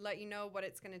to let you know what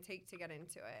it's going to take to get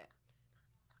into it.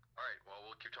 All right. Well,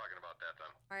 we'll keep talking about that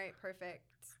then. All right, perfect.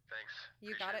 Thanks.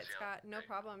 You got it, Appreciate Scott. No Okay.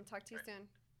 problem. Talk to you Okay. soon.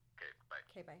 Okay. Bye.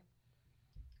 Okay, bye.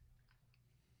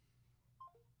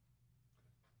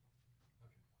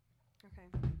 Okay.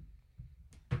 Okay,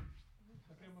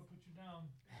 I'm gonna put you down.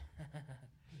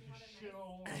 You shit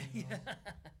all over. You know?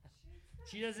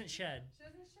 She doesn't shed, She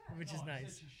doesn't shit. which is No, I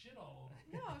nice. said you shit all over.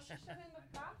 No, she shit in the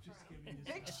bathroom. Just kidding.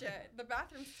 Big shit. The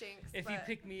bathroom stinks. If you but-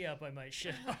 pick me up, I might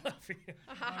shit all over you.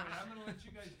 All right, I'm gonna let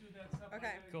you guys do that stuff. Okay.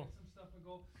 I gotta Cool. get some stuff and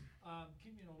go.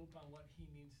 Keep me in a loop on what he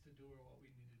needs to do or what we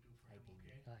need to do for him,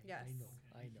 okay? Yes. I know.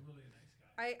 Okay, I he's know. really a nice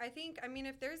guy. I think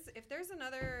if there's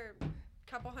another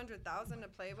couple $100,000 to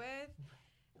play with,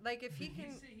 like if he Did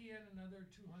can. he say he had another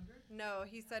 200? No,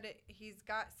 he said he's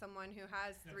got someone who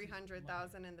has That's his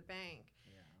 300,000 in the bank.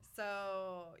 Yeah.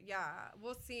 So yeah,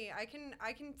 we'll see. I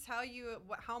can tell you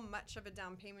how much of a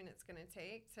down payment it's gonna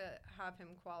take to have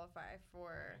him qualify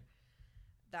for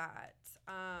that.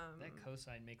 That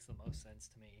cosign makes the most sense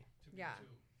to me. To me Yeah. too.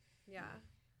 Yeah,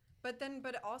 but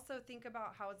also think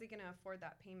about how is he gonna afford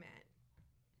that payment?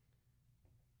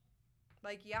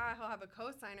 Like, yeah, he'll have a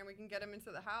cosigner. We can get him into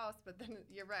the house, but then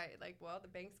you're right. Like, well, the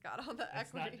bank's got all the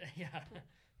That's not. equity. Yeah.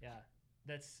 Yeah.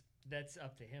 That's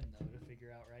up to him though to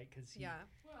figure out, right? Because Yeah.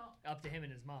 Well, up to him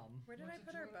and his mom. Where did I What's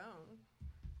put it our doing? bone?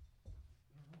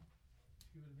 I don't know.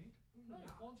 Give it to me. No,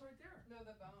 the phone's right there. No,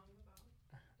 the bone.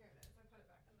 Here it is. I put it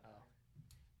back in the Oh. bag.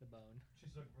 The bone.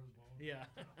 She's looking for his bone. Yeah.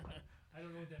 I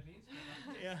don't know what that means.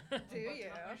 But Yeah. Do you?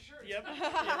 My shirt. Yep.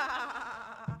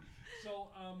 So,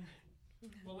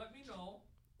 well, let me know.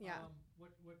 Yeah.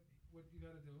 What you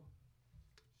got to do?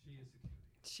 She is a cutie.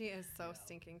 She is so Yeah.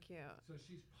 stinking cute. So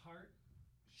she's part.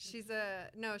 She's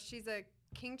a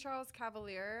King Charles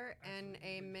Cavalier and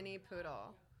a mini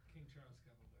poodle. King Charles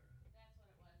Cavalier. That's what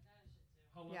it was, not a Shih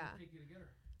Tzu. How long Yeah. did it take you to get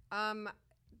her?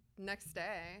 Next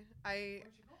day, Where'd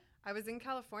she go? I was in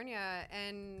California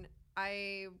and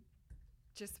I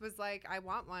just was like, I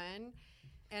want one.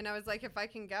 And I was like, if I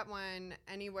can get one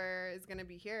anywhere is going to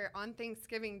be here. On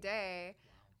Thanksgiving Day,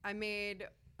 I made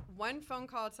one phone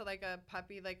call to like a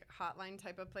puppy like hotline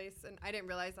type of place. And I didn't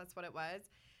realize that's what it was.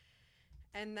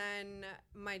 And then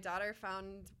my daughter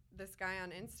found this guy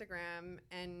on Instagram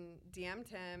and DM'd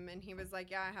him. And he was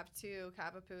like, yeah, I have 2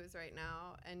 Cavapoos right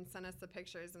now, and sent us the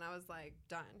pictures. And I was like,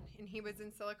 done. And he was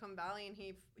in Silicon Valley, and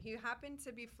he happened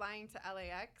to be flying to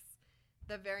LAX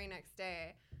the very next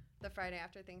day, the Friday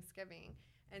after Thanksgiving.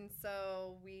 And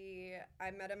so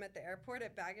I met him at the airport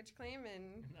at baggage claim,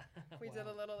 and we did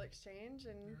a little exchange,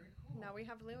 and Very cool. now we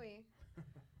have Louie.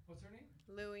 What's her name?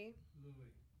 Louie.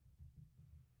 Louie.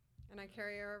 And I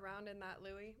carry her around in that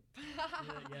Louie.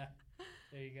 Yeah.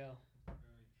 There you go. Very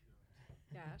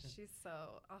cute. Yeah,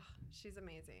 she's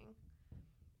amazing.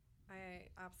 I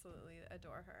absolutely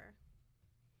adore her.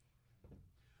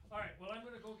 All right. Well, I'm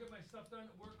gonna go get my stuff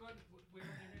done. We're good. We don't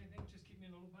need anything. Just keep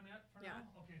me in the loop on that for Yeah.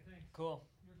 now. Okay. Thanks. Cool.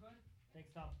 You're good.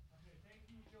 Thanks, Tom. Okay. Thank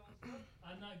you, Joseph.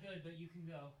 I'm not good, but you can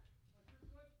go. You're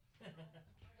good. I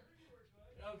heard you were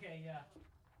good. Okay. Yeah.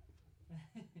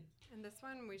 And this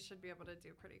one we should be able to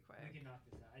do pretty We quick. can knock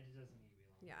this out. It just doesn't need to be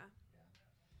long. Yeah.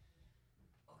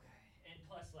 Okay. And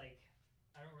plus, like,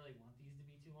 I don't really want these to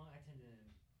be too long. I tend to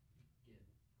get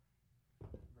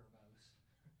verbose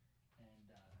and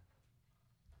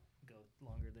go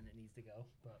longer than it needs to go,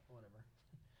 but whatever.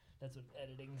 That's what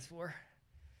editing's for.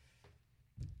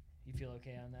 You feel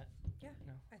okay on that? Yeah,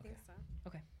 No? I think so.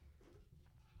 Okay.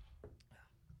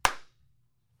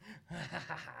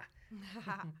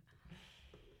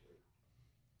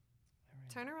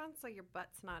 Turn around so your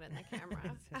butt's not in the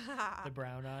camera. The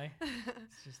brown eye.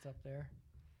 It's just up there.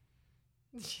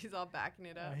 She's all backing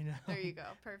it up. I know. There you go.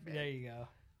 Perfect. There you go.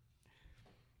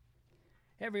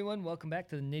 Hey everyone, welcome back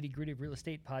to the Nitty Gritty Real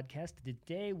Estate Podcast.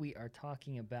 Today we are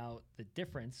talking about the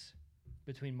difference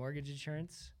between mortgage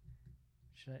insurance.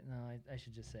 I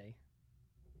should just say.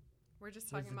 We're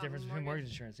just What's talking the about difference between mortgage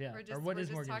insurance? Yeah. We're just, Or what we're is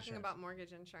just mortgage talking insurance? about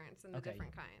mortgage insurance and the Okay.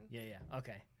 different kind. Yeah.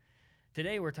 Okay.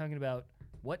 Today we're talking about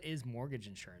what is mortgage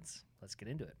insurance. Let's get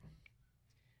into it.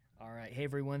 All right. Hey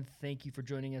everyone, thank you for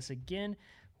joining us again.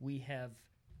 We have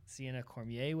Sienna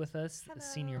Cormier with us, a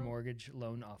senior Hello. mortgage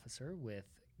loan officer with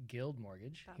Guild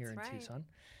Mortgage here in That's right. Tucson.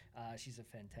 She's a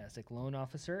fantastic loan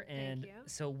officer, and you.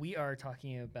 so we are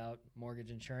talking about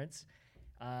mortgage insurance.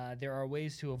 There are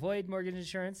ways to avoid mortgage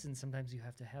insurance, and sometimes you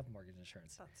have to have mortgage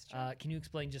insurance. That's true. Can you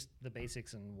explain just the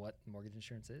basics and what mortgage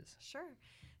insurance is? Sure.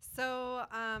 So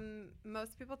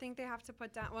most people think they have to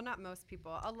put down, well, not most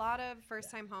people, a lot of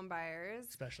first-time home buyers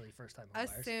Especially first-time home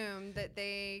buyers. assume that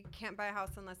they can't buy a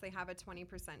house unless they have a 20%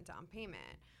 down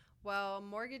payment. Well,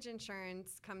 mortgage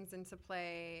insurance comes into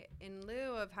play in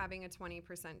lieu of having a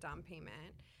 20% down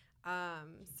payment.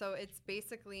 So it's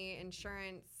basically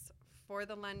insurance for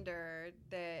the lender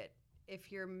that if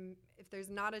there's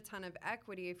not a ton of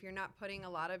equity, if you're not putting a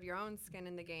lot of your own skin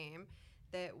in the game,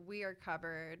 that we are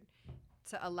covered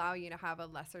to allow you to have a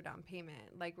lesser down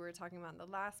payment. Like we were talking about in the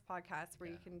last podcast where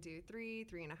you can do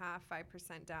 3.5%,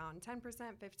 5% down, 10%,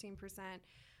 15%.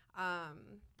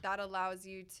 That allows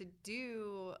you to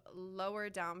do lower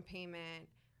down payment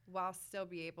while still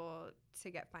be able to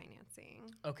get financing.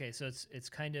 Okay, so it's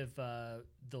kind of the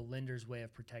lender's way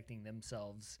of protecting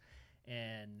themselves,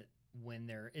 and when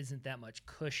there isn't that much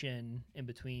cushion in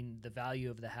between the value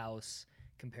of the house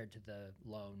compared to the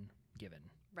loan given.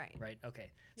 Right. Right.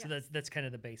 Okay. So Yes. that's kind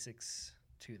of the basics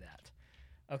to that.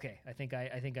 Okay, I think I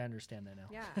understand that now.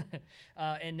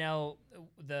 Yeah. And now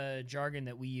the jargon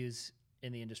that we use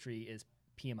in the industry is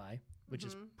PMI, which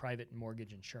is private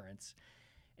mortgage insurance.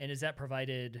 And is that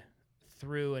provided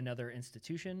through another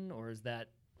institution, or is that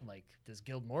like, does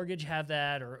Guild Mortgage have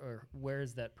that, or where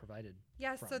is that provided?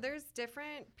 Yeah, from? so there's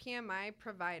different PMI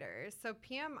providers. So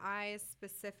PMI is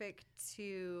specific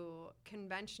to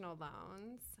conventional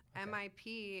loans, Okay. MIP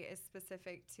is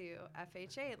specific to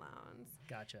FHA loans.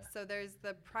 Gotcha. So there's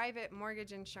the private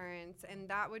mortgage insurance, and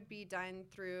that would be done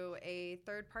through a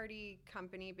third-party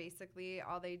company. Basically,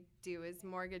 all they do is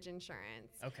mortgage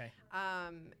insurance. Okay.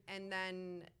 And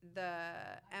then the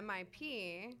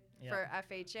MIP for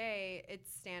FHA, it's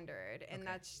standard, and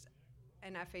Okay. that's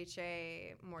an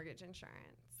FHA mortgage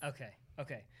insurance. Okay.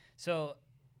 So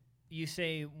you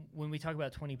say when we talk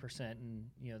about 20%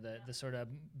 and the sort of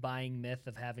buying myth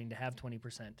of having to have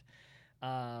 20%,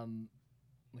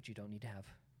 which you don't need to have.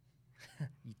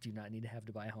 You do not need to have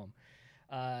to buy a home.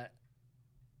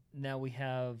 Now we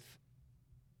have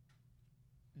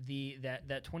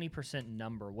that 20%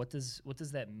 number. What does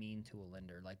that mean to a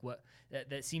lender? Like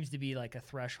that seems to be like a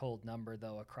threshold number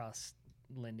though across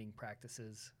lending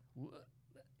practices.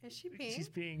 Is she peeing? She's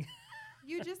peeing.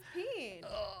 You just peed.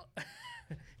 Oh.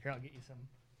 Here, I'll get you some.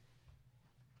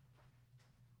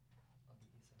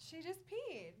 She just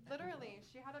peed. Literally,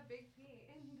 she had a big pee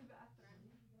in the bathroom.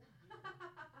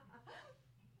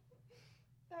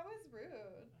 That was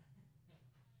rude.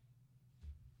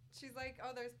 She's like,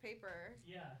 oh, there's paper.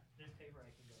 Yeah, there's paper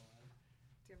I can go on.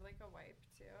 Do you have like a wipe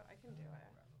too? I can do it. Probably.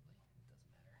 It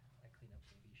doesn't matter. I clean up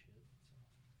baby shit.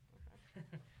 So.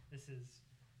 Okay. This is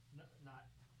not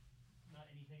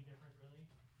anything different, really.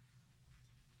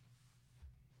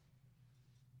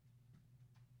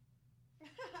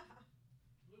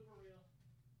 Blooper reel.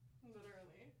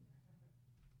 Literally.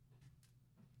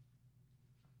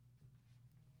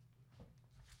 This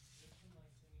one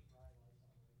likes to eat dry lights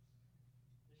on it. This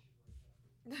should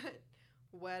work out.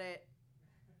 Wet it.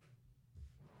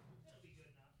 That'll be good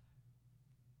enough.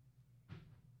 I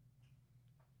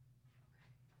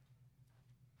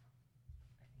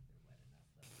think they're wet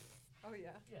enough, though. Oh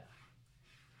yeah. Yeah.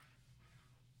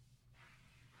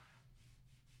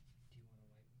 Do you want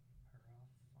to wipe her off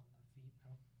on the feet?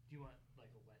 No? Do you want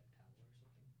like a wet towel or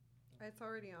something? It's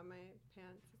already on my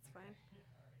pants. It's fine.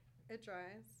 All right. It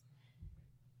dries. Okay.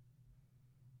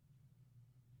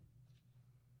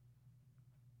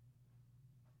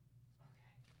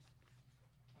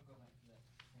 I'll go back to that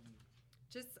thing.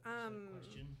 Just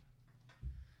Question.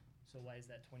 So why is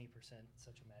that 20%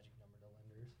 such a magic number to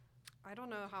lenders? I don't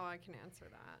know how I can answer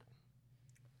that.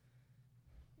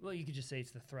 Well, you could just say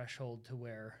it's the threshold to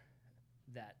where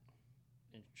that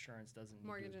insurance doesn't need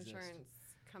Mortgage to exist. insurance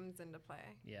comes into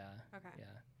play. Yeah. Okay.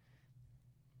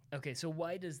 Yeah. Okay, so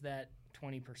why does that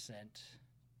 20%?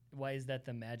 Why is that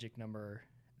the magic number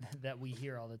that we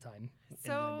hear all the time? in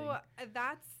So lending?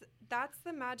 that's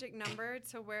the magic number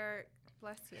to where,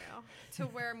 bless you, to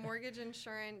where mortgage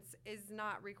insurance is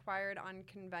not required on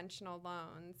conventional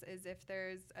loans, is if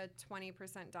there's a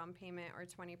 20% down payment or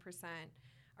 20%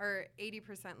 or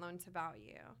 80% loan to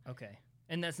value. Okay.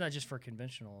 And that's not just for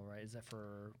conventional, right? Is that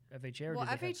for FHA? Or Well,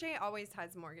 do they have- FHA always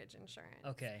has mortgage insurance.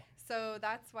 Okay. So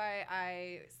that's why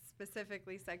I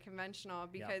specifically said conventional,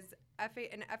 because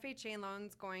an FHA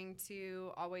loan's going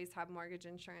to always have mortgage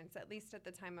insurance, at least at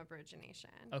the time of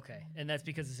origination. Okay. And that's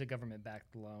because it's a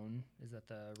government-backed loan. Is that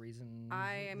the reason?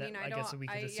 I mean, I don't. guess we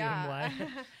could assume yeah. why.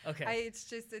 Okay. It's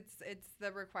just it's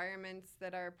the requirements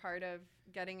that are part of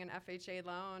getting an FHA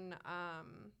loan.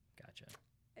 Gotcha.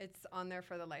 It's on there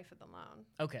for the life of the loan.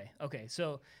 Okay.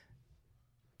 So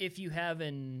if you have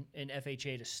an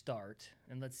FHA to start,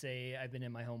 and let's say I've been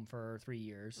in my home for 3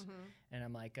 years, and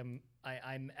I'm like I'm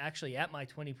actually at my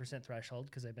 20% threshold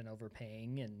because I've been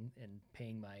overpaying and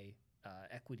paying my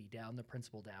equity down, the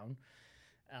principal down.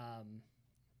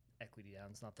 Equity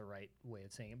down is not the right way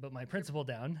of saying it, but my principal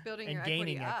down Building and your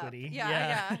gaining equity up. equity.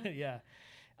 Yeah.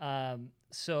 Yeah.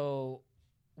 So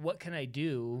what can I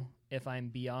do if I'm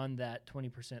beyond that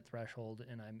 20% threshold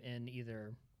and I'm in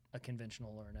either a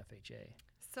conventional or an FHA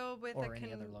So with or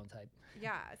any other loan type?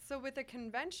 Yeah. So with a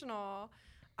conventional,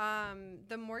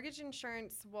 the mortgage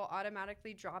insurance will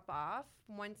automatically drop off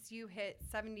once you hit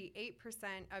 78%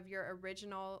 of your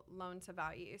original loan to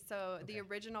value. So the Okay.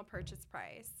 original purchase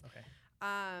price. Okay.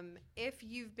 If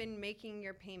you've been making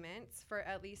your payments for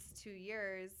at least 2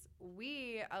 years,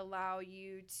 we allow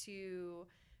you to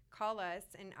call us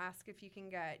and ask if you can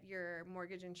get your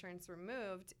mortgage insurance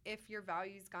removed if your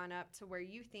value's gone up to where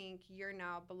you think you're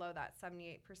now below that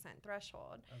 78%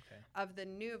 threshold Okay. of the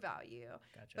new value.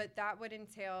 Gotcha. But that would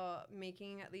entail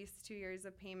making at least 2 years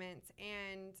of payments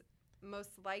and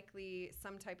most likely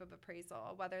some type of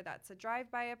appraisal, whether that's a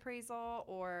drive-by appraisal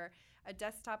or a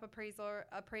desktop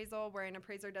appraisal where an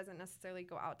appraiser doesn't necessarily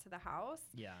go out to the house.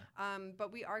 Yeah.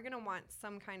 But we are going to want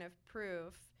some kind of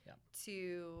proof Yep.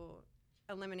 to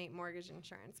eliminate mortgage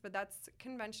insurance, but that's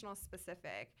conventional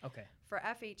specific. Okay. For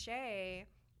FHA,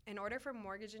 in order for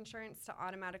mortgage insurance to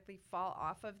automatically fall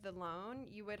off of the loan,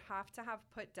 you would have to have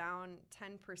put down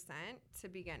 10% to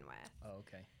begin with. Oh,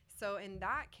 okay. So in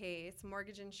that case,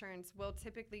 mortgage insurance will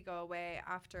typically go away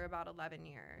after about 11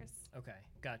 years. Okay,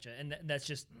 gotcha. And that's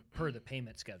just per the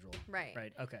payment schedule. Right.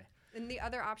 Right. Okay. And the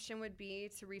other option would be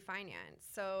to refinance.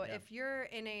 So Yeah. if you're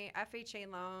in a FHA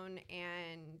loan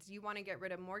and you want to get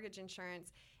rid of mortgage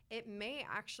insurance, it may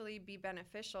actually be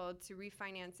beneficial to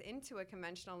refinance into a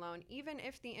conventional loan, even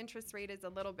if the interest rate is a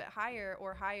little bit higher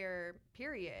or higher,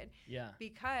 period, Yeah.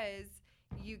 because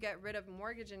you get rid of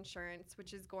mortgage insurance,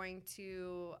 which is going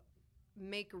to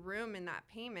make room in that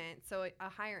payment. So a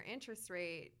higher interest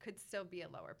rate could still be a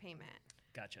lower payment.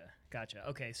 Gotcha.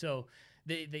 Okay, so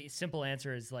the simple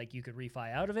answer is like you could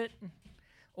refi out of it,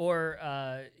 or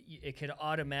it could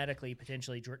automatically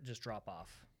potentially just drop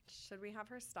off. Should we have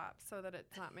her stop so that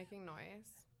it's not making noise?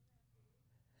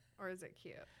 Or is it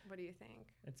cute? What do you think?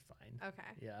 It's fine. Okay.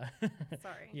 Yeah.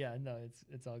 Sorry. Yeah. No,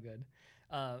 it's all good.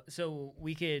 So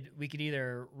we could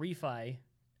either refi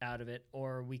out of it,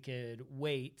 or we could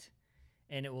wait,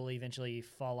 and it will eventually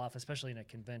fall off, especially in a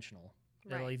conventional.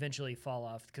 It'll Right. eventually fall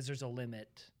off because there's a limited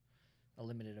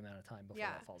amount of time before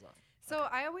Yeah. that falls off. So Okay.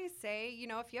 I always say,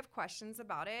 if you have questions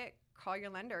about it, call your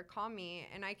lender, call me,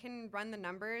 and I can run the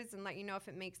numbers and let you know if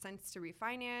it makes sense to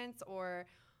refinance, or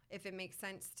if it makes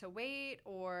sense to wait,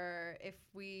 or if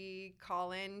we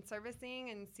call in servicing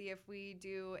and see if we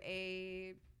do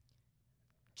a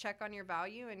check on your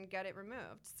value and get it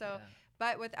removed. So, Yeah.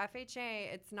 but with FHA,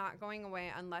 it's not going away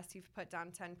unless you've put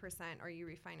down 10% or you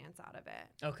refinance out of it.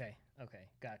 Okay,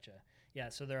 gotcha. Yeah,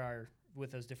 so there are,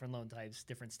 with those different loan types,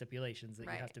 different stipulations that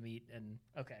you have Right. to meet, and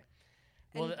okay.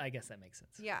 Well, And- I guess that makes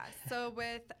sense. Yeah. So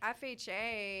with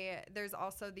FHA, there's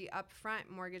also the upfront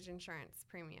mortgage insurance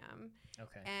premium.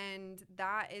 Okay. And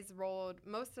that is rolled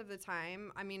most of the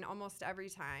time. I mean, almost every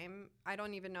time. I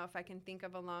don't even know if I can think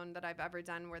of a loan that I've ever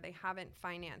done where they haven't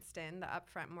financed in the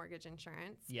upfront mortgage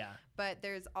insurance. Yeah. But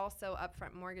there's also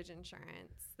upfront mortgage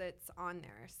insurance that's on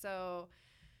there. So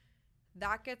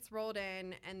that gets rolled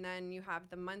in, and then you have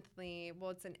the monthly, well,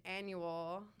 it's an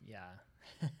annual Yeah.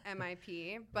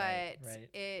 MIP, but right.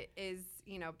 it is,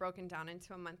 broken down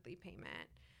into a monthly payment.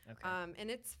 Okay. And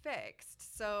it's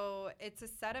fixed. So it's a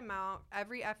set amount.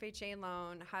 Every FHA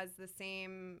loan has the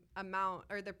same amount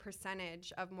or the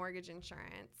percentage of mortgage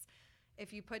insurance.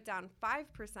 If you put down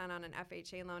 5% on an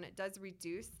FHA loan, it does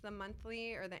reduce the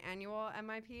monthly or the annual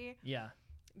MIP, yeah.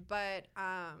 but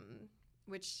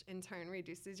which in turn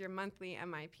reduces your monthly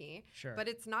MIP. Sure. But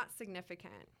it's not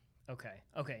significant.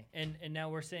 Okay. And now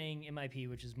we're saying MIP,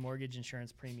 which is mortgage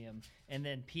insurance premium, and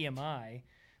then PMI,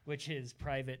 which is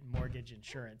private mortgage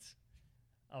insurance.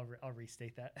 I'll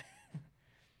restate that.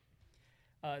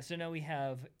 So now we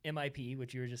have MIP,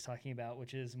 which you were just talking about,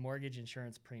 which is mortgage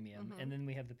insurance premium, Mhm. and then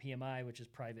we have the PMI, which is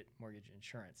private mortgage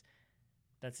insurance.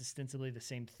 That's ostensibly the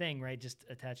same thing, right? Just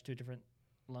attached to a different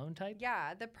loan type?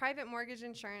 Yeah, the private mortgage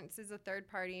insurance is a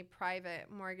third-party private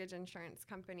mortgage insurance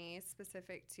company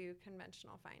specific to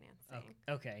conventional financing.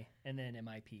 Okay. And then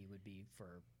MIP would be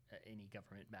for any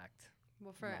government-backed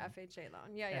Well, for Loan. an FHA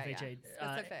loan. Yeah. FHA.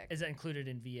 Specific. Is that included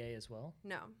in VA as well?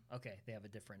 No. Okay, they have a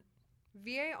different.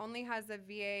 VA only has a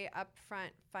VA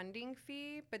upfront funding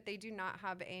fee, but they do not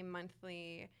have a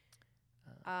monthly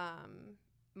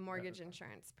mortgage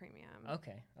insurance premium.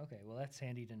 Okay. Well, that's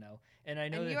handy to know. And I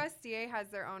know And that USDA has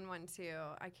their own one too.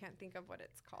 I can't think of what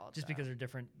it's called. just though. because they're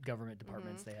different government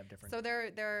departments, they have different. So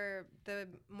the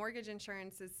mortgage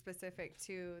insurance is specific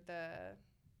to the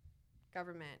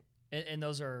government. and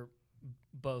those are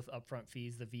both upfront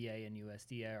fees. The VA and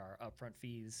USDA are upfront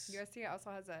fees. USDA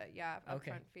also has a upfront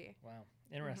Okay. fee. Wow,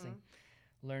 interesting.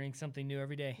 Learning something new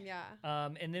every day. Yeah.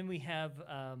 And then we have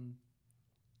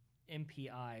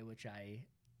MPI, which I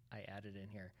added in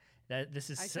here. This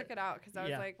is I took it out because I was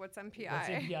yeah. like, "What's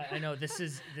MPI?" Yeah, I know. This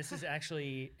is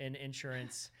actually an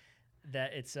insurance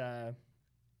that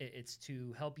it's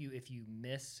to help you if you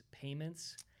miss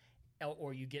payments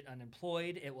or you get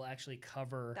unemployed. It will actually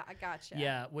cover. I gotcha.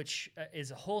 Yeah, which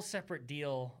is a whole separate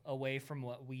deal away from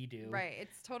what we do. Right.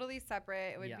 It's totally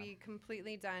separate. It would Yeah. be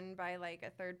completely done by like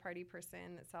a third-party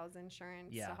person that sells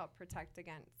insurance Yeah. to help protect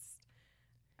against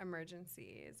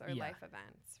emergencies or Yeah. life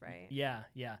events, right?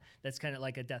 Yeah. That's kind of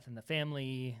like a death in the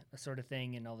family sort of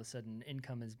thing, and all of a sudden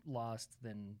income is lost,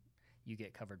 then you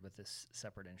get covered with this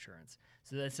separate insurance.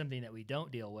 So that's something that we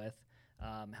don't deal with.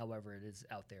 However, it is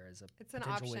out there as a It's an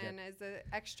potential way to- option as an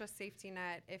extra safety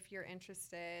net if you're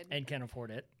interested. and can afford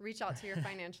it. Reach out to your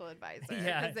financial advisor because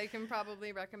Yeah. they can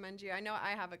probably recommend you. I know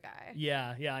I have a guy.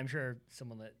 Yeah, I'm sure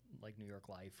someone that like New York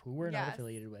Life, who we're not Yes.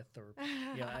 affiliated with, or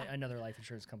another life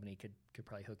insurance company could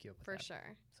probably hook you up with For that.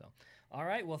 sure. So, all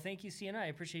right. Well, thank you, Sienna. I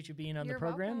appreciate you being on You're the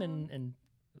program welcome. and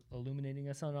illuminating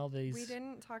us on all these. We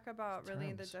didn't talk about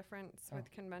really the terms. difference Oh.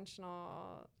 with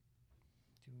conventional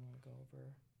Do we want to go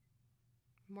over?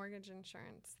 mortgage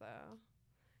insurance, though,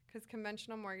 because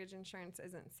conventional mortgage insurance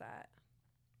isn't set.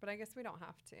 But I guess we don't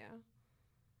have to.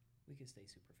 We could stay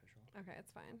superficial. Okay,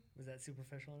 it's fine. Was that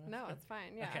superficial enough? No, it's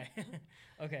fine. Yeah. Okay.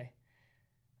 Okay.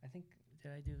 I think,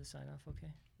 did I do the sign off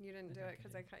okay? You didn't I do think it I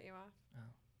because did. I cut you off. Oh.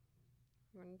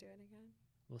 You want to do it again?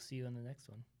 We'll see you on the next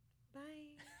one.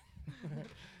 Bye.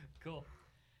 Cool.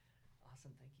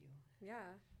 Awesome. Thank you.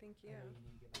 Yeah. Thank you. I know you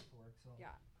need to get back to work, so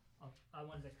Yeah. I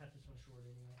wanted to cut this one short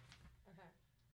anyway. Okay.